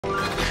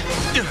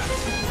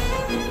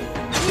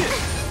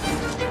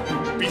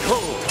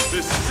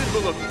the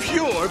symbol of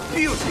pure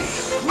beauty.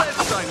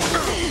 Let's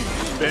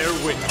bear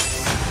witness.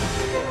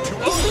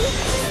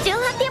 Still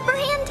have the upper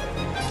hand?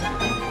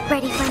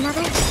 Ready for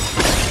another?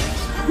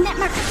 Net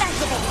markers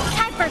activate.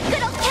 Time for a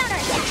good old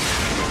counterattack.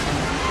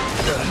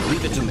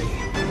 Leave it to me.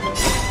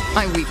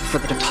 I weep for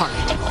the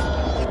departed.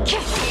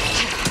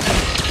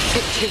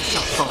 It too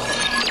shall fall.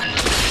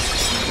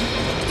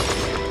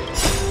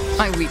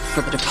 I weep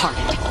for the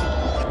departed.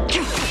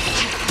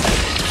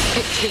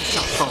 It too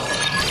shall fall.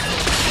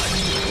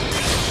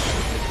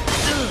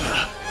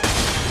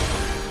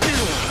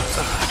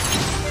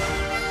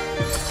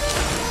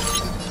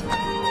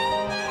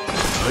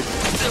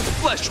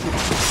 Flesh wound.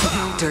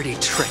 No dirty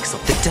tricks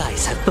of the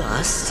dice have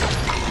bust.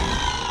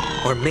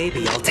 Or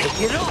maybe I'll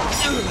take it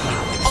off.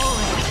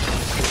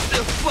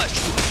 The flesh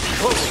wound.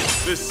 Behold,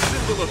 the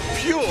symbol of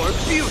pure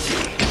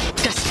beauty.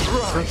 Destined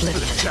for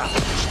oblivion.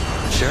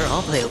 Sure,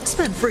 I'll play.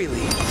 Spend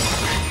freely.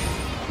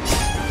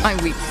 I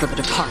weep for the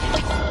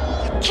departed.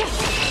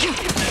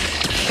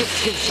 It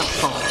too shall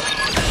fall.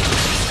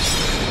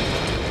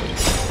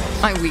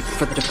 I weep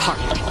for the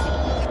departed.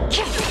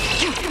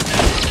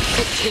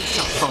 It too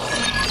shall fall.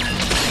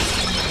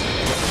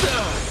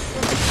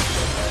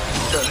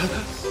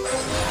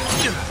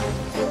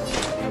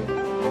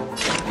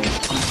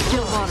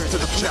 Still water to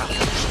the challenge.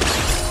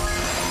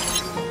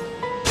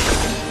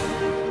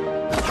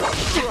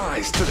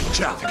 Rise to the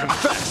challenge.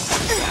 Confess.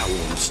 That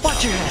won't stop.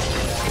 Watch your head.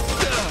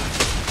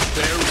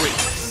 Bear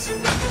witness.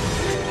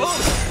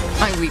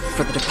 I weep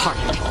for the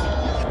departed.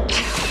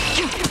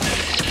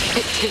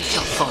 It too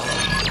shall fall.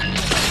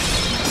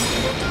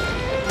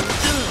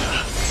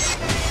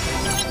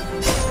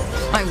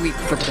 I weep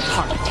for the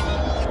departed.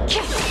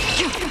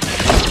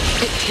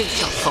 It too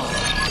shall fall.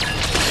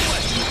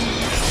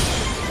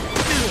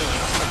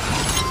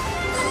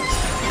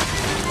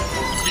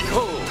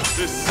 Behold,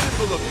 the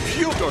symbol of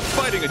pure. You're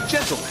fighting a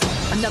gentleman.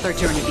 Another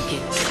journey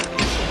begins.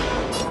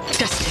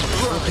 Destined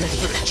for Rise to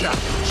oblivion. the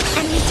challenge.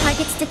 Enemy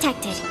targets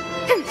detected.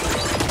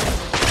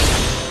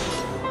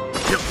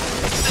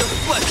 The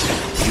flesh.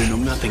 You know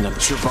nothing of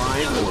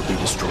survive or be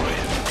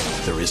destroyed.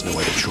 There is no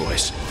other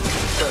choice.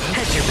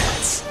 Hedge your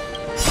bets.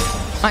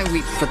 I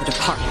weep for the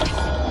departed.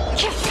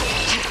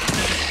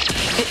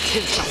 It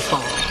too shall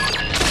fall.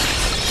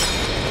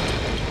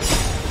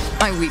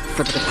 I weep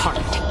for the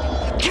departed.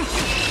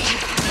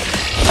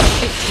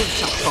 It too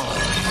shall fall.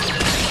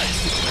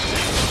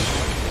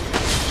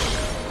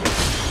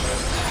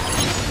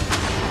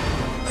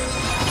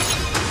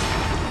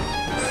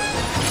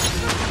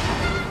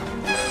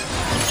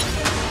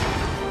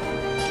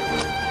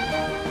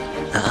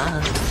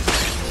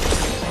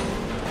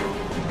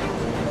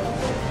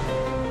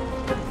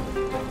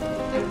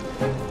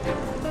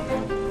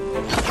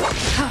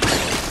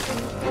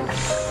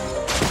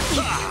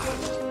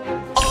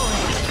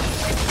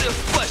 The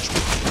flesh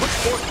wound. Put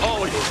forth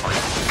all your heart.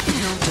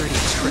 No dirty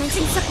tricks.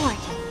 Commencing support.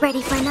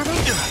 Ready for another?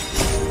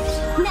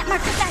 Net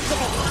markers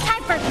activate.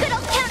 Time for a good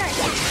old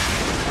counterattack.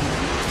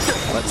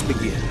 Let's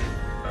begin.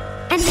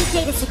 Enemy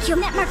data secure.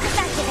 Net markers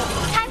activate.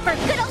 Time for a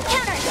good old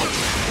counterattack.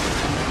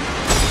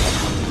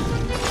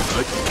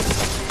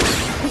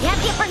 We have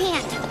the upper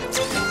hand.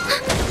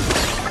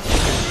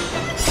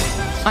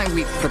 I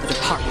weep for the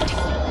departed.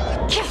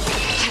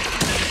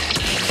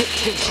 It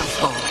too shall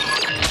fall.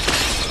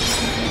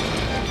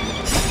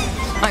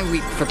 I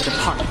weep for the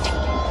departed.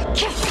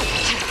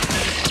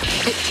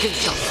 It too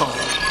shall fall.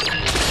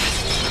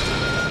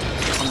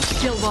 On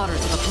still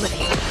waters of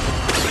oblivion.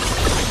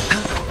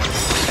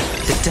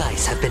 The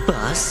dice have been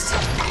bust.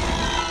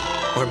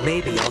 Or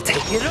maybe I'll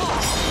take it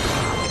off.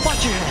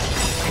 Watch your head.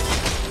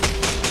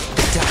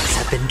 The dice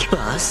have been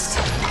bust.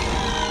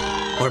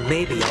 Or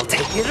maybe I'll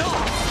take it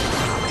off.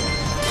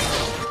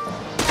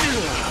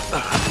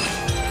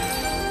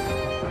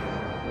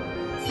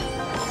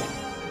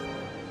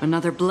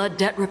 Another blood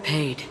debt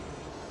repaid.